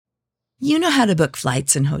You know how to book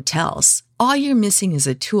flights and hotels. All you're missing is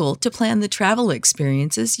a tool to plan the travel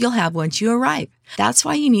experiences you'll have once you arrive. That's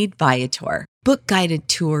why you need Viator. Book guided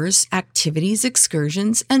tours, activities,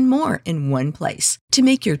 excursions, and more in one place to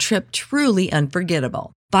make your trip truly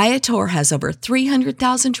unforgettable. Viator has over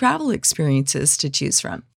 300,000 travel experiences to choose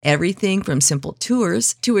from. Everything from simple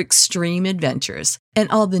tours to extreme adventures and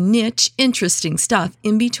all the niche, interesting stuff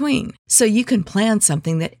in between. So you can plan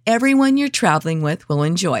something that everyone you're traveling with will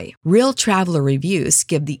enjoy. Real traveler reviews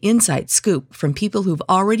give the inside scoop from people who've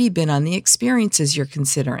already been on the experiences you're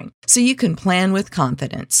considering. So you can plan with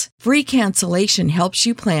confidence. Free cancellation helps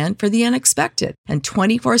you plan for the unexpected. And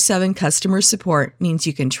 24/7 customer support means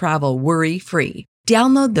you can travel worry-free.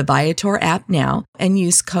 Download the Viator app now and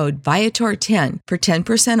use code Viator10 for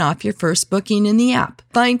 10% off your first booking in the app.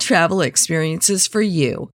 Find travel experiences for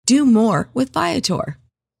you. Do more with Viator.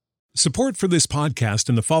 Support for this podcast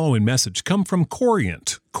and the following message come from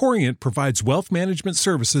Corient. Corient provides wealth management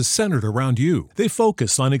services centered around you. They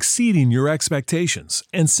focus on exceeding your expectations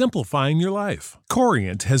and simplifying your life.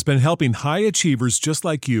 Corient has been helping high achievers just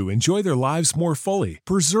like you enjoy their lives more fully,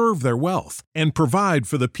 preserve their wealth, and provide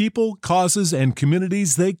for the people, causes, and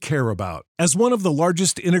communities they care about. As one of the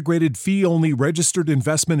largest integrated fee-only registered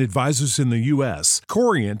investment advisors in the U.S.,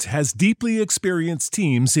 Corient has deeply experienced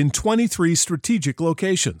teams in 23 strategic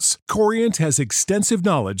locations. Corient has extensive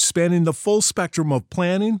knowledge spanning the full spectrum of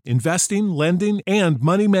planning, investing, lending, and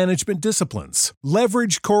money management disciplines.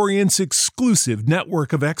 Leverage Corient's exclusive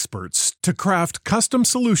network of experts to craft custom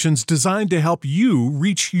solutions designed to help you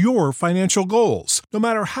reach your financial goals, no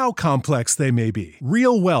matter how complex they may be.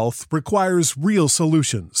 Real wealth requires real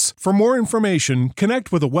solutions. For more information,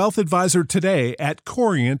 connect with a wealth advisor today at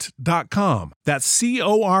Corient.com. That's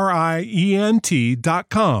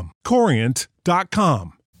Corient.com.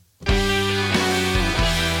 Corient.com.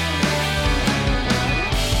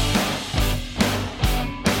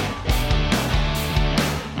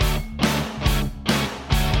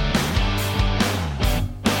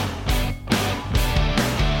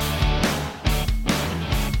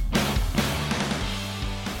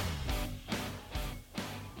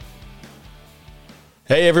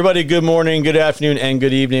 Hey everybody, good morning, good afternoon, and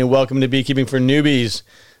good evening. Welcome to Beekeeping for Newbies.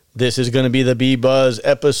 This is going to be the Bee Buzz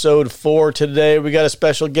episode 4 today. We got a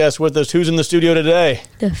special guest with us. Who's in the studio today?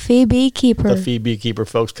 The Fee Beekeeper. The Fee Beekeeper,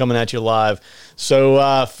 folks, coming at you live.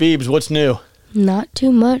 So, Phoebes, what's new? Not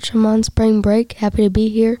too much. I'm on spring break. Happy to be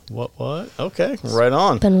here. What? Okay, right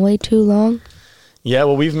on. Been way too long. Yeah,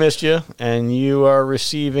 well, we've missed you, and you are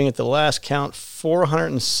receiving, at the last count,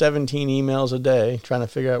 417 emails a day trying to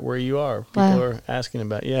figure out where you are. People are asking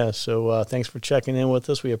about you. Yeah, so thanks for checking in with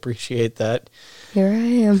us. We appreciate that. Here I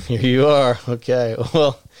am. Here you are. Okay.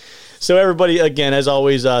 Well, so everybody, again, as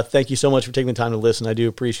always, thank you so much for taking the time to listen. I do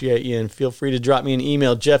appreciate you, and feel free to drop me an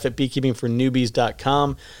email,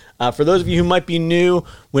 jeff@beekeepingfornewbies.com. For those of you who might be new,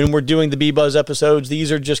 when we're doing the Bee Buzz episodes,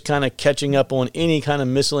 these are just kind of catching up on any kind of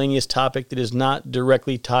miscellaneous topic that is not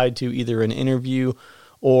directly tied to either an interview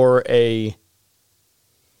or a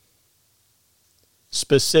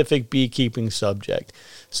specific beekeeping subject.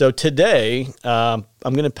 So today, I'm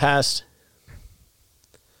going to pass.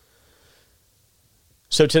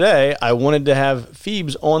 So today, I wanted to have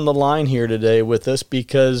Phoebes on the line here today with us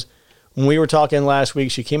because when we were talking last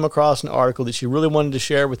week, she came across an article that she really wanted to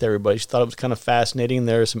share with everybody. She thought it was kind of fascinating.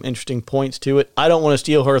 There are some interesting points to it. I don't want to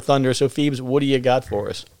steal her thunder, so Phoebes, what do you got for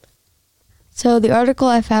us? So the article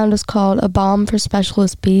I found is called A Balm for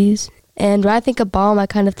Specialist Bees. And when I think of balm, I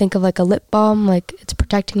kind of think of like a lip balm, like it's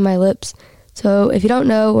protecting my lips. So if you don't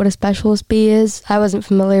know what a specialist bee is, I wasn't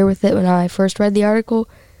familiar with it when I first read the article.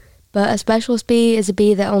 But a specialist bee is a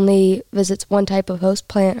bee that only visits one type of host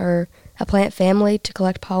plant or a plant family to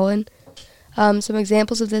collect pollen. Some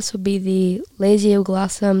examples of this would be the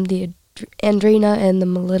Lasioglossum, the Andrena, and the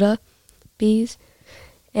Melita bees.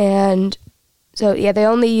 And so, yeah, they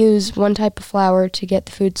only use one type of flower to get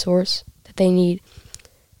the food source that they need.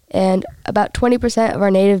 And about 20% of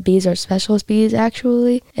our native bees are specialist bees,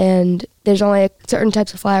 actually. And there's only certain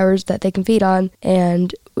types of flowers that they can feed on.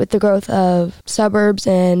 And with the growth of suburbs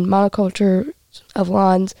and monoculture of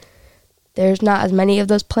lawns, there's not as many of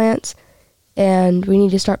those plants. And we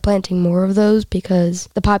need to start planting more of those because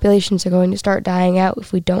the populations are going to start dying out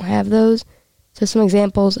if we don't have those. So some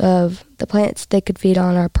examples of the plants they could feed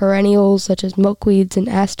on are perennials such as milkweeds and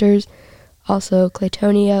asters, also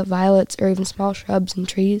Claytonia, violets, or even small shrubs and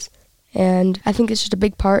trees. And I think it's just a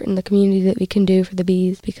big part in the community that we can do for the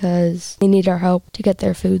bees because they need our help to get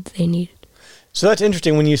their food that they need. So that's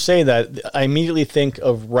interesting when you say that. I immediately think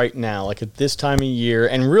of right now, like at this time of year,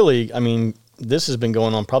 and really, I mean, this has been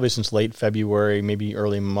going on probably since late February, maybe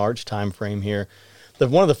early March time frame here.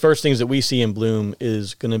 one of the first things that we see in bloom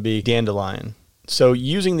is going to be dandelion. So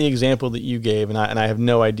using the example that you gave, and I have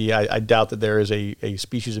no idea, I doubt that there is a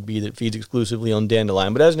species of bee that feeds exclusively on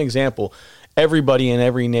dandelion. But as an example, everybody in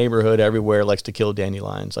every neighborhood everywhere likes to kill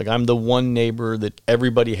dandelions. Like, I'm the one neighbor that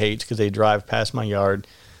everybody hates because they drive past my yard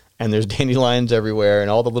and there's dandelions everywhere and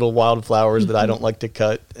all the little wildflowers that I don't like to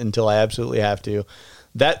cut until I absolutely have to.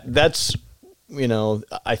 That's, you know,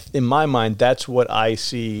 in my mind, that's what I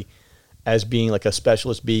see as being like a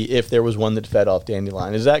specialist bee if there was one that fed off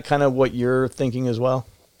dandelion. Is that kind of what you're thinking as well?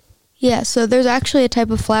 Yeah, so there's actually a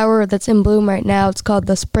type of flower that's in bloom right now. It's called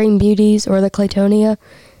the spring beauties or the Claytonia,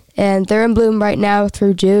 and they're in bloom right now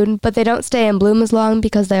through June, but they don't stay in bloom as long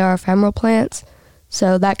because they are ephemeral plants.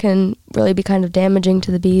 So that can really be kind of damaging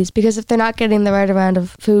to the bees because if they're not getting the right amount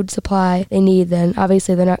of food supply they need, then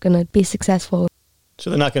obviously they're not going to be successful.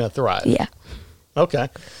 So they're not going to thrive? Yeah. Okay.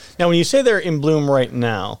 Now, when you say they're in bloom right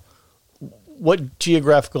now, what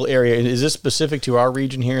geographical area is this specific to our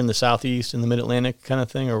region here in the southeast and the mid-Atlantic kind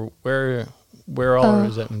of thing, or where all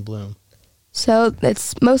is that in bloom? So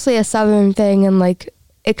it's mostly a southern thing, and like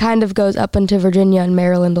it kind of goes up into Virginia and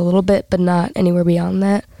Maryland a little bit, but not anywhere beyond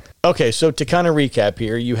that. Okay, so to kind of recap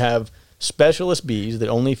here, you have specialist bees that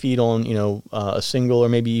only feed on, you know, a single or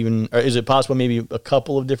maybe even, or is it possible maybe a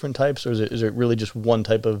couple of different types, or is it really just one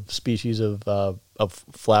type of species of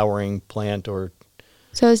flowering plant or?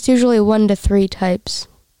 So it's usually 1 to 3 types.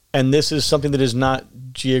 And this is something that is not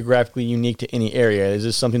geographically unique to any area. Is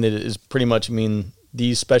this something that is pretty much, I mean,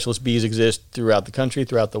 these specialist bees exist throughout the country,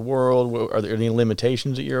 throughout the world? Are there any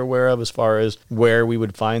limitations that you're aware of as far as where we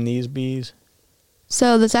would find these bees?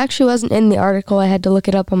 So this actually wasn't in the article. I had to look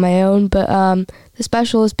it up on my own. But the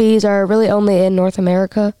specialist bees are really only in North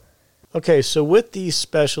America. Okay, so with these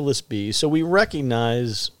specialist bees, so we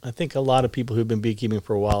recognize, I think a lot of people who've been beekeeping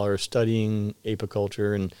for a while are studying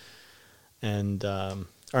apiculture and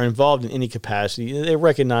are involved in any capacity. They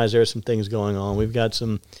recognize there are some things going on. We've got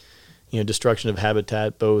some, you know, destruction of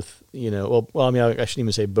habitat, both, you know, well, I mean, I shouldn't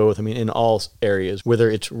even say both. I mean, in all areas,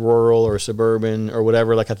 whether it's rural or suburban or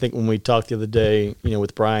whatever. Like I think when we talked the other day, you know,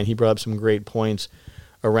 with Brian, he brought up some great points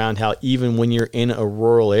around how even when you're in a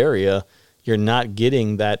rural area, you're not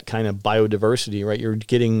getting that kind of biodiversity, right? You're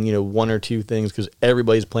getting, you know, 1 or 2 things because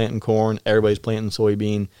everybody's planting corn, everybody's planting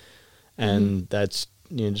soybean, and that's,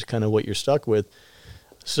 you know, just kind of what you're stuck with.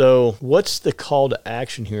 So what's the call to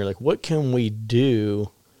action here? Like, what can we do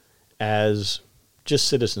as just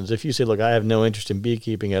citizens? If you say, look, I have no interest in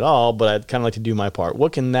beekeeping at all, but I'd kind of like to do my part,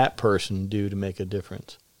 what can that person do to make a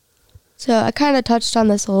difference? So I kind of touched on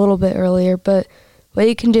this a little bit earlier, but what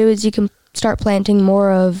you can do is you can start planting more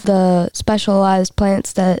of the specialized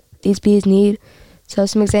plants that these bees need. So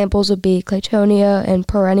some examples would be Claytonia and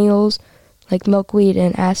perennials like milkweed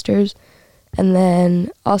and asters, and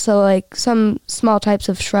then also like some small types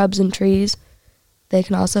of shrubs and trees they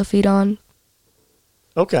can also feed on.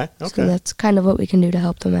 Okay. So that's kind of what we can do to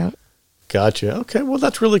help them out. Gotcha. Okay, well,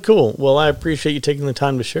 that's really cool. Well, I appreciate you taking the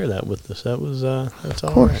time to share that with us. That's all.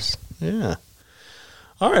 Of course. Right. Yeah.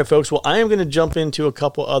 All right, folks. Well, I am going to jump into a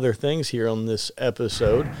couple other things here on this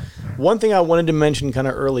episode. One thing I wanted to mention kind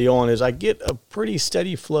of early on is I get a pretty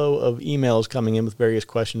steady flow of emails coming in with various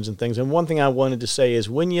questions and things. And one thing I wanted to say is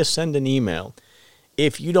when you send an email,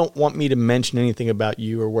 if you don't want me to mention anything about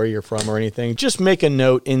you or where you're from or anything, just make a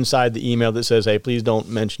note inside the email that says, hey, please don't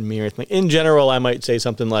mention me or anything. In general, I might say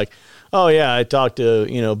something like, oh, yeah, I talked to,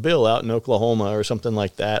 you know, Bill out in Oklahoma or something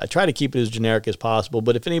like that. I try to keep it as generic as possible.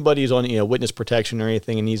 But if anybody's on, you know, witness protection or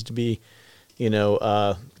anything and needs to be, you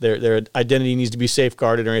know, their identity needs to be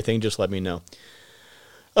safeguarded or anything, just let me know.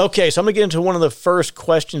 Okay, so I'm going to get into one of the first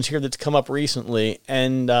questions here that's come up recently,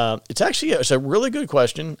 and it's a really good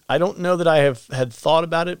question. I don't know that I have had thought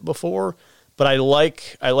about it before, but I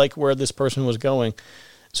like where this person was going.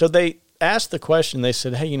 So they asked the question, they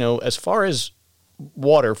said, hey, you know, as far as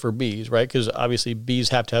water for bees, right, because obviously bees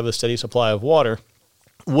have to have a steady supply of water,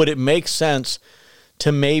 would it make sense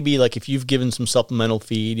to maybe, like if you've given some supplemental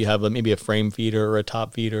feed, you have maybe a frame feeder or a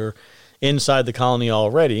top feeder inside the colony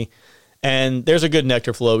already, and there's a good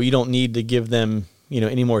nectar flow. You don't need to give them, you know,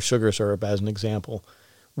 any more sugar syrup as an example.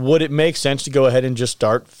 Would it make sense to go ahead and just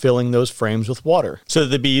start filling those frames with water so that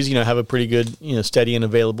the bees, you know, have a pretty good, you know, steady and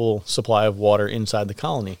available supply of water inside the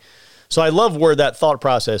colony? So I love where that thought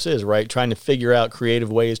process is, right? Trying to figure out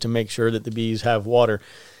creative ways to make sure that the bees have water.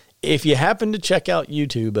 If you happen to check out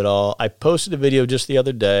YouTube at all, I posted a video just the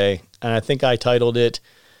other day, and I think I titled it,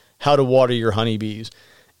 How to Water Your Honeybees.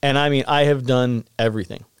 And I mean, I have done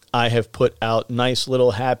everything. I have put out nice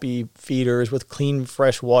little happy feeders with clean,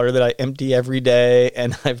 fresh water that I empty every day,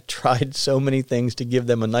 and I've tried so many things to give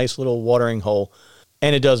them a nice little watering hole,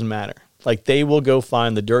 and it doesn't matter. Like, they will go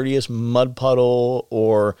find the dirtiest mud puddle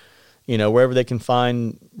or, you know, wherever they can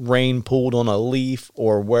find rain pooled on a leaf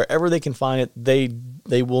or wherever they can find it,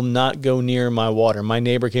 they will not go near my water. My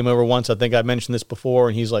neighbor came over once, I think I mentioned this before,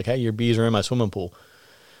 and he's like, hey, your bees are in my swimming pool.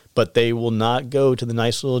 But they will not go to the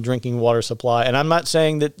nice little drinking water supply. And I'm not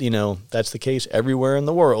saying that, you know, that's the case everywhere in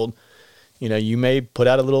the world. You know, you may put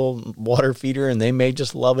out a little water feeder and they may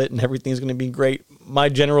just love it and everything's going to be great. My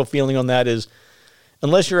general feeling on that is,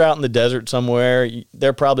 unless you're out in the desert somewhere,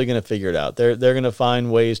 they're probably going to figure it out. They're going to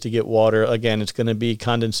find ways to get water. Again, it's going to be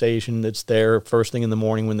condensation that's there first thing in the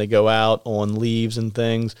morning when they go out on leaves and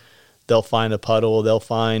things. They'll find a puddle. They'll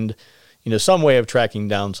find, you know, some way of tracking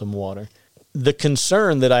down some water. The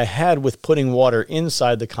concern that I had with putting water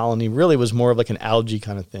inside the colony really was more of like an algae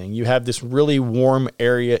kind of thing. You have this really warm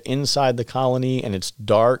area inside the colony and it's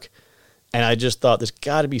dark. And I just thought there's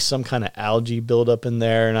got to be some kind of algae buildup in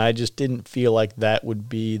there. And I just didn't feel like that would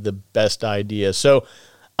be the best idea. So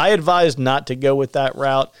I advised not to go with that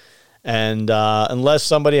route. And unless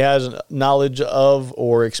somebody has knowledge of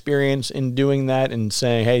or experience in doing that and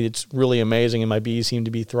saying, hey, it's really amazing and my bees seem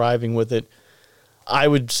to be thriving with it, I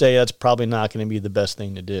would say that's probably not going to be the best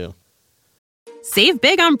thing to do. Save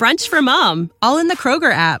big on brunch for mom, all in the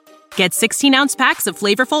Kroger app. Get 16-ounce packs of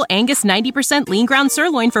flavorful Angus 90% lean ground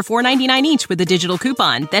sirloin for $4.99 each with a digital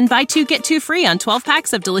coupon. Then buy 2, get 2 free on 12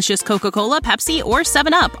 packs of delicious Coca-Cola, Pepsi, or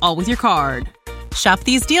 7-Up, all with your card. Shop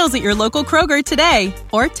these deals at your local Kroger today,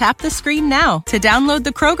 or tap the screen now to download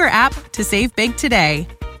the Kroger app to save big today.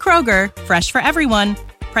 Kroger, fresh for everyone.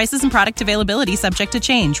 Prices and product availability subject to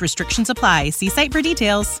change. Restrictions apply. See site for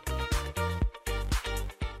details.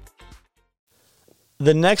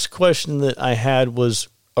 The next question that I had was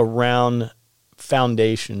around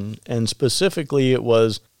foundation, and specifically it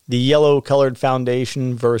was the yellow colored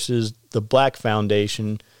foundation versus the black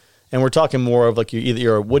foundation. And we're talking more of like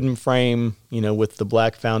you're a wooden frame, you know, with the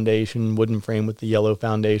black foundation, wooden frame with the yellow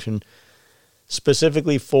foundation,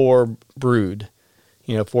 specifically for brood,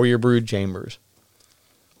 you know, for your brood chambers.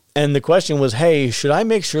 And the question was, hey, should I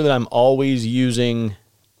make sure that I'm always using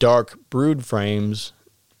dark brood frames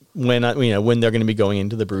when they're going to be going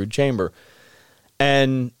into the brood chamber?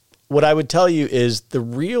 And what I would tell you is the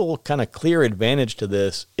real kind of clear advantage to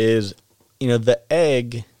this is, you know, the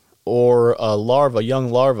egg or a young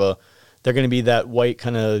larva, they're going to be that white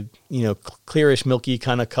kind of, you know, clearish, milky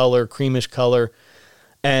kind of color, creamish color.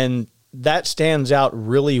 And that stands out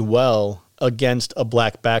really well against a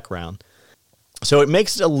black background. So it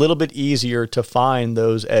makes it a little bit easier to find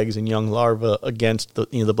those eggs and young larvae against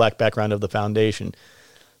the black background of the foundation.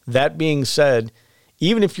 That being said,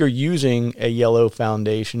 even if you're using a yellow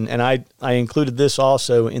foundation, and I included this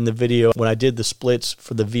also in the video when I did the splits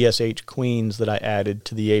for the VSH Queens that I added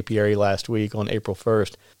to the apiary last week on April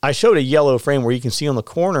 1st, I showed a yellow frame where you can see on the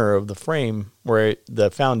corner of the frame where the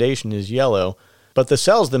foundation is yellow, but the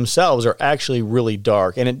cells themselves are actually really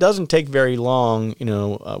dark. And it doesn't take very long,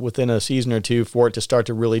 within a season or two for it to start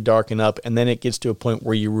to really darken up. And then it gets to a point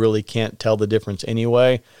where you really can't tell the difference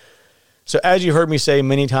anyway. So as you heard me say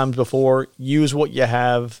many times before, use what you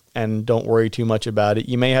have and don't worry too much about it.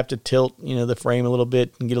 You may have to tilt, the frame a little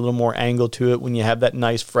bit and get a little more angle to it when you have that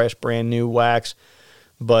nice, fresh, brand new wax.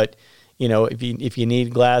 But, if you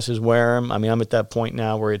need glasses, wear them. I mean, I'm at that point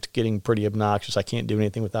now where it's getting pretty obnoxious. I can't do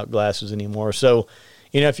anything without glasses anymore. So,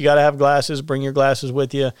 if you got to have glasses, bring your glasses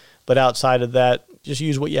with you. But outside of that, just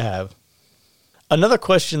use what you have. Another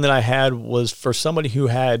question that I had was for somebody who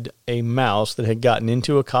had a mouse that had gotten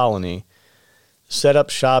into a colony, set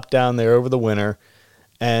up shop down there over the winter,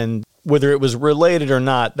 and whether it was related or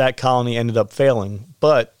not, that colony ended up failing.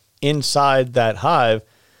 But inside that hive,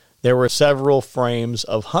 there were several frames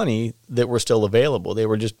of honey that were still available. It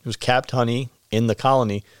was capped honey in the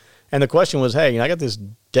colony. And the question was, hey, I got this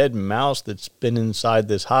dead mouse that's been inside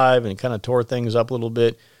this hive and it kind of tore things up a little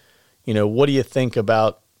bit. What do you think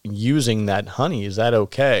about using that honey? Is that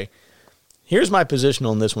okay? Here's my position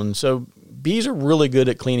on this one. So bees are really good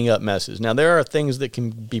at cleaning up messes. Now, there are things that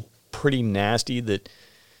can be pretty nasty that,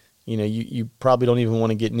 you probably don't even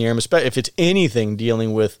want to get near them, especially if it's anything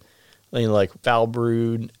dealing with like foul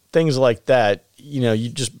brood, things like that. You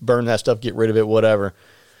just burn that stuff, get rid of it, whatever.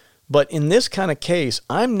 But in this kind of case,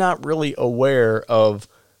 I'm not really aware of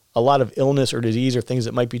a lot of illness or disease or things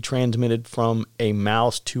that might be transmitted from a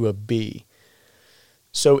mouse to a bee.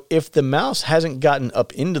 So if the mouse hasn't gotten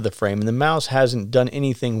up into the frame and the mouse hasn't done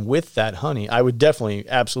anything with that honey, I would definitely,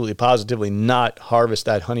 absolutely, positively not harvest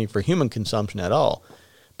that honey for human consumption at all.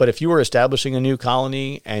 But if you were establishing a new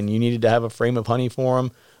colony and you needed to have a frame of honey for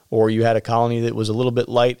them, or you had a colony that was a little bit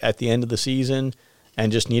light at the end of the season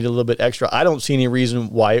and just needed a little bit extra, I don't see any reason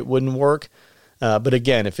why it wouldn't work. But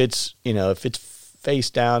again, if it's face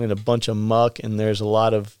down in a bunch of muck and there's a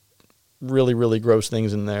lot of really, really gross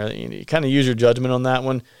things in there, you kind of use your judgment on that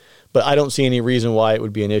one. But I don't see any reason why it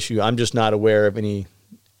would be an issue. I'm just not aware of any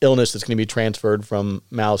illness that's going to be transferred from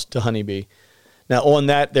mouse to honeybee. Now, on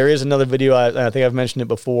that, there is another video, I think I've mentioned it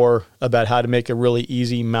before, about how to make a really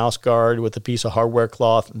easy mouse guard with a piece of hardware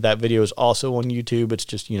cloth. That video is also on YouTube. It's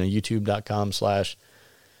just, youtube.com/C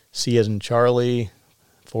as in Charlie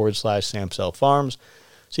 /Samcell Farms.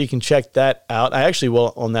 So you can check that out. I actually,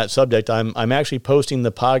 on that subject, I'm actually posting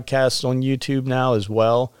the podcasts on YouTube now as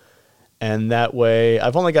well. And that way,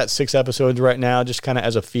 I've only got 6 episodes right now, just kind of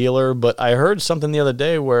as a feeler. But I heard something the other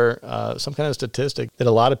day where some kind of statistic that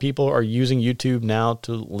a lot of people are using YouTube now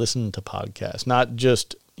to listen to podcasts, not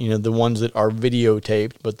just the ones that are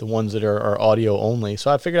videotaped, but the ones that are audio only.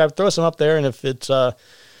 So I figured I'd throw some up there, and if it's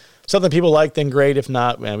something people like, then great. If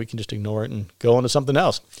not, man, we can just ignore it and go on to something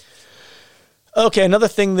else. Okay, another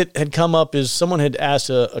thing that had come up is someone had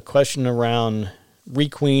asked a question around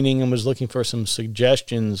requeening and was looking for some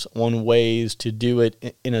suggestions on ways to do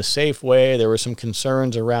it in a safe way. There were some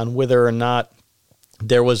concerns around whether or not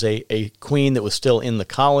there was a queen that was still in the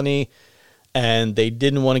colony, and they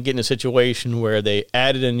didn't want to get in a situation where they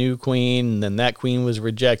added a new queen and then that queen was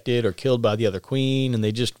rejected or killed by the other queen, and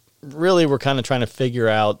they just really were kind of trying to figure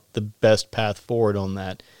out the best path forward on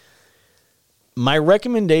that. My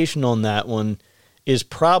recommendation on that one is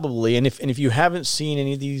probably, and if you haven't seen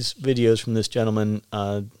any of these videos from this gentleman,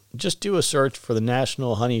 just do a search for the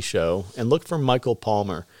National Honey Show and look for Michael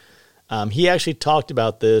Palmer. He actually talked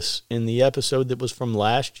about this in the episode that was from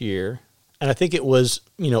last year, and I think it was,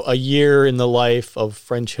 a year in the life of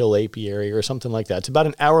French Hill Apiary or something like that. It's about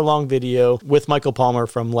an hour-long video with Michael Palmer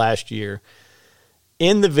from last year.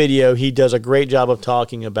 In the video, he does a great job of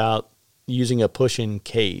talking about using a push-in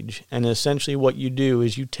cage. And essentially what you do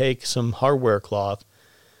is you take some hardware cloth,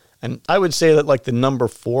 and I would say that like the number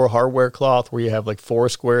 4 hardware cloth, where you have like 4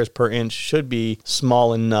 squares per inch, should be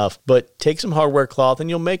small enough. But take some hardware cloth and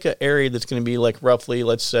you'll make an area that's going to be like roughly,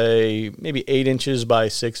 let's say, maybe 8 inches by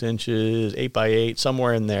 6 inches, 8 by 8,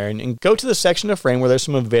 somewhere in there. And go to the section of frame where there's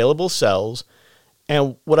some available cells.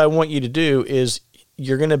 And what I want you to do is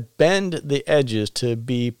you're going to bend the edges to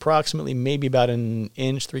be approximately maybe about 1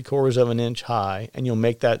 inch, 3/4 of an inch high, and you'll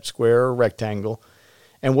make that square or rectangle.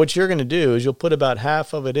 And what you're going to do is you'll put about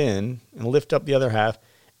half of it in and lift up the other half,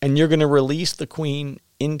 and you're going to release the queen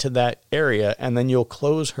into that area, and then you'll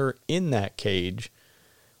close her in that cage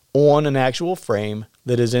on an actual frame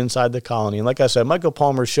that is inside the colony. And like I said, Michael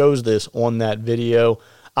Palmer shows this on that video.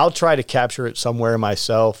 I'll try to capture it somewhere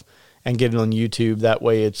myself and get it on YouTube. That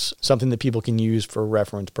way it's something that people can use for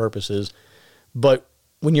reference purposes. But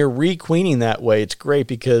when you're requeening that way, it's great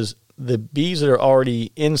because the bees that are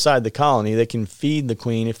already inside the colony, they can feed the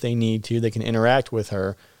queen if they need to. They can interact with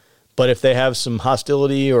her. But if they have some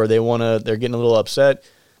hostility or they're getting a little upset,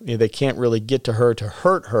 they can't really get to her to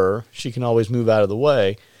hurt her. She can always move out of the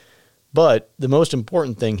way. But the most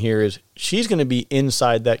important thing here is she's going to be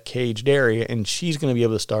inside that caged area, and she's going to be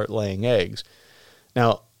able to start laying eggs.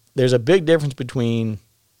 Now, there's a big difference between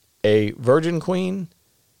a virgin queen,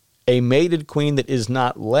 a mated queen that is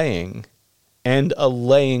not laying, and a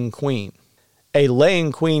laying queen. A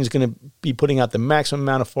laying queen is going to be putting out the maximum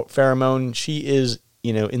amount of pheromone. She is,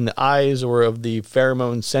 in the eyes or of the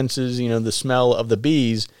pheromone senses, the smell of the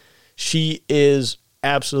bees, she is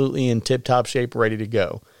absolutely in tip-top shape, ready to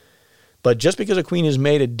go. But just because a queen is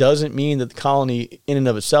mated doesn't mean that the colony in and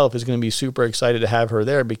of itself is going to be super excited to have her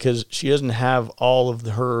there, because she doesn't have all of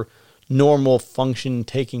her normal function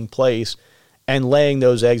taking place, and laying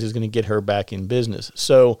those eggs is going to get her back in business.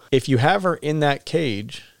 So if you have her in that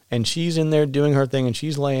cage and she's in there doing her thing and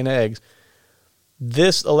she's laying eggs,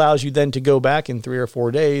 this allows you then to go back in 3 or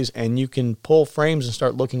 4 days and you can pull frames and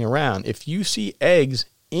start looking around. If you see eggs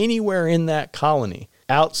anywhere in that colony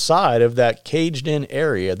outside of that caged in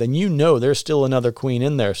area, then there's still another queen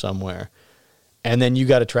in there somewhere. And then you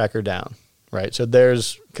got to track her down, right? So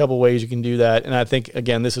there's a couple ways you can do that. And I think,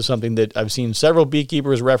 again, this is something that I've seen several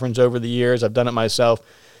beekeepers reference over the years. I've done it myself.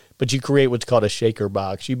 But you create what's called a shaker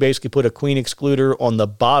box. You basically put a queen excluder on the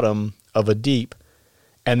bottom of a deep,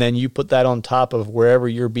 and then you put that on top of wherever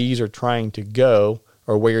your bees are trying to go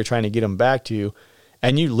or where you're trying to get them back to,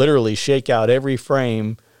 and you literally shake out every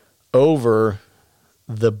frame over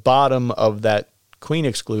the bottom of that queen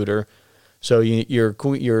excluder. So your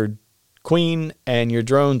queen and your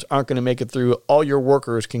drones aren't going to make it through. All your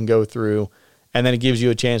workers can go through, and then it gives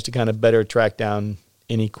you a chance to kind of better track down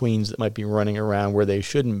any queens that might be running around where they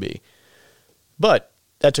shouldn't be. But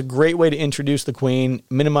that's a great way to introduce the queen,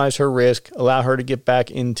 minimize her risk, allow her to get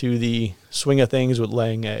back into the swing of things with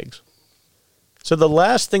laying eggs. So the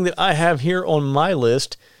last thing that I have here on my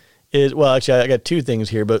list is, well, actually I got two things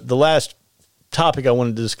here, but the last topic I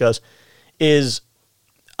wanted to discuss is,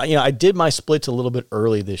 I did my splits a little bit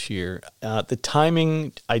early this year. The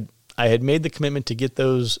timing, I had made the commitment to get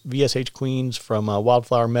those VSH Queens from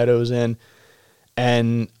Wildflower Meadows in,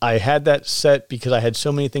 and I had that set because I had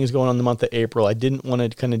so many things going on in the month of April. I didn't want to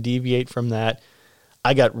kind of deviate from that.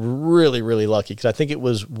 I got really, really lucky because I think it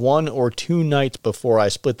was 1 or 2 nights before I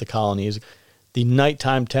split the colonies. The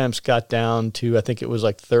nighttime temps got down to, I think it was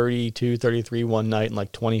like 32, 33 one night and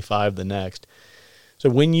like 25 the next. So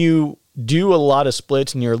when you do a lot of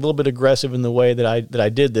splits and you're a little bit aggressive in the way that I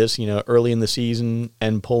did this, early in the season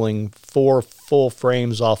and pulling 4 full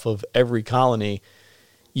frames off of every colony,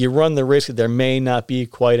 you run the risk that there may not be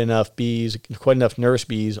quite enough nurse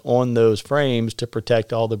bees on those frames to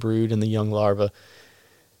protect all the brood and the young larvae.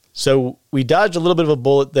 So we dodged a little bit of a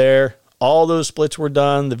bullet there. All those splits were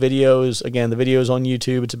done. The video is on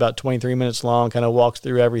YouTube. It's about 23 minutes long, kind of walks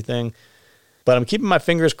through everything. But I'm keeping my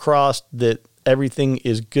fingers crossed that everything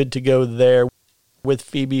is good to go there. With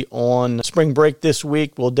Phoebe on spring break this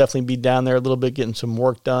week, we'll definitely be down there a little bit getting some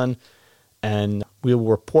work done. And we will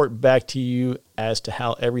report back to you as to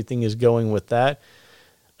how everything is going with that.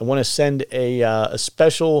 I want to send a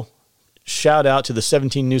special shout out to the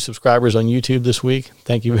 17 new subscribers on YouTube this week.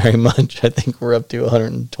 Thank you very much. I think we're up to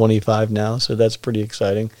 125 now, so that's pretty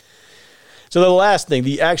exciting. So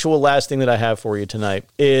the actual last thing that I have for you tonight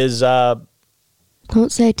is...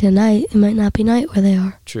 Don't say tonight. It might not be night where they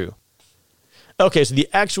are. True. Okay, so the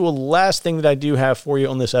actual last thing that I do have for you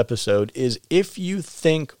on this episode is if you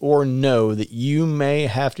think or know that you may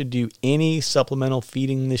have to do any supplemental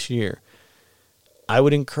feeding this year, I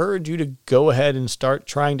would encourage you to go ahead and start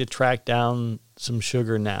trying to track down some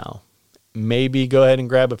sugar now. Maybe go ahead and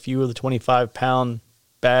grab a few of the 25-pound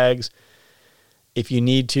bags. If you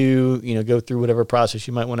need to, go through whatever process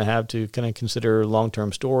you might want to have to kind of consider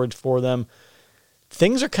long-term storage for them.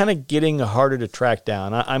 Things are kind of getting harder to track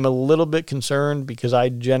down. I'm a little bit concerned because I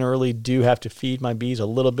generally do have to feed my bees a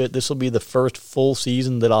little bit. This will be the first full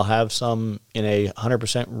season that I'll have some in a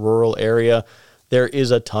 100% rural area. There is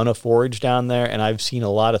a ton of forage down there, and I've seen a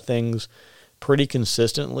lot of things pretty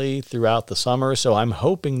consistently throughout the summer. So I'm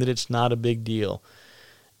hoping that it's not a big deal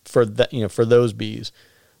for that, for those bees.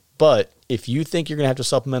 But if you think you're going to have to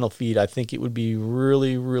supplemental feed, I think it would be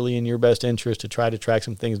really, really in your best interest to try to track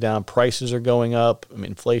some things down. Prices are going up.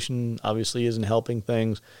 Inflation obviously isn't helping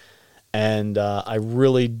things. And I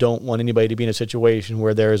really don't want anybody to be in a situation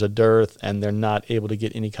where there is a dearth and they're not able to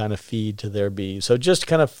get any kind of feed to their bees. So just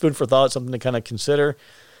kind of food for thought, something to kind of consider.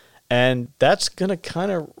 And that's going to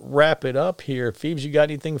kind of wrap it up here. Phoebes, you got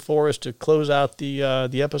anything for us to close out the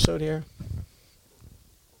episode here?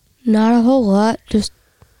 Not a whole lot. Just,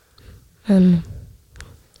 I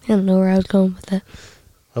don't know where I was going with that.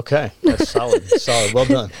 Okay, that's solid. Solid. Well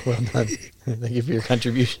done. Thank you for your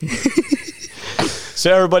contribution.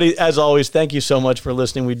 So everybody, as always, thank you so much for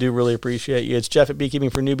listening. We do really appreciate you. It's Jeff at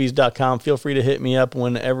beekeepingfornewbies.com. Feel free to hit me up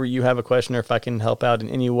whenever you have a question or if I can help out in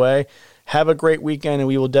any way. Have a great weekend, and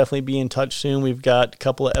we will definitely be in touch soon. We've got a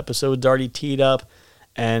couple of episodes already teed up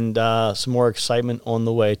and some more excitement on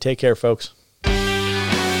the way. Take care, folks.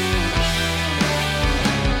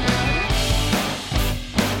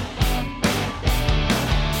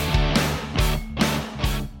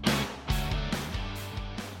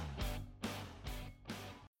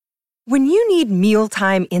 When you need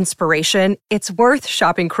mealtime inspiration, it's worth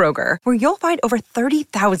shopping Kroger, where you'll find over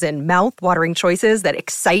 30,000 mouth-watering choices that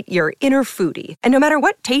excite your inner foodie. And no matter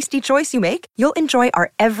what tasty choice you make, you'll enjoy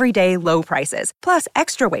our everyday low prices, plus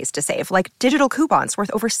extra ways to save, like digital coupons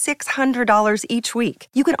worth over $600 each week.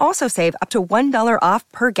 You can also save up to $1 off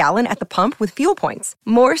per gallon at the pump with fuel points.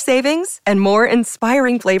 More savings and more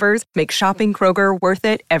inspiring flavors make shopping Kroger worth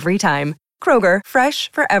it every time. Kroger,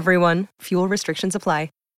 fresh for everyone. Fuel restrictions apply.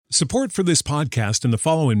 Support for this podcast and the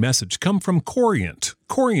following message come from Corient.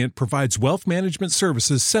 Corient provides wealth management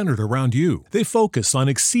services centered around you. They focus on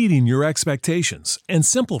exceeding your expectations and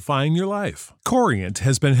simplifying your life. Corient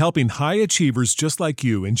has been helping high achievers just like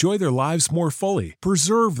you enjoy their lives more fully,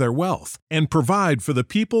 preserve their wealth, and provide for the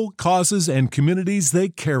people, causes, and communities they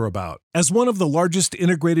care about. As one of the largest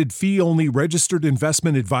integrated fee-only registered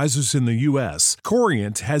investment advisors in the U.S.,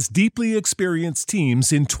 Corient has deeply experienced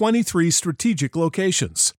teams in 23 strategic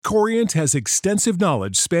locations. Corient has extensive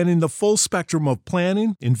knowledge spanning the full spectrum of planning,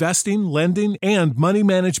 planning, investing, lending, and money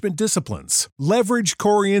management disciplines. Leverage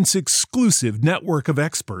Corient's exclusive network of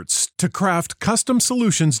experts to craft custom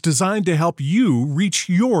solutions designed to help you reach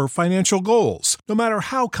your financial goals, no matter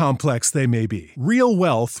how complex they may be. Real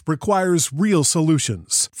wealth requires real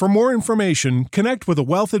solutions. For more information, connect with a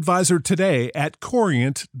wealth advisor today at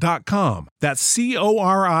Corient.com. That's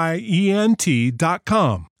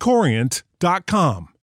Corient.com. Corient.com.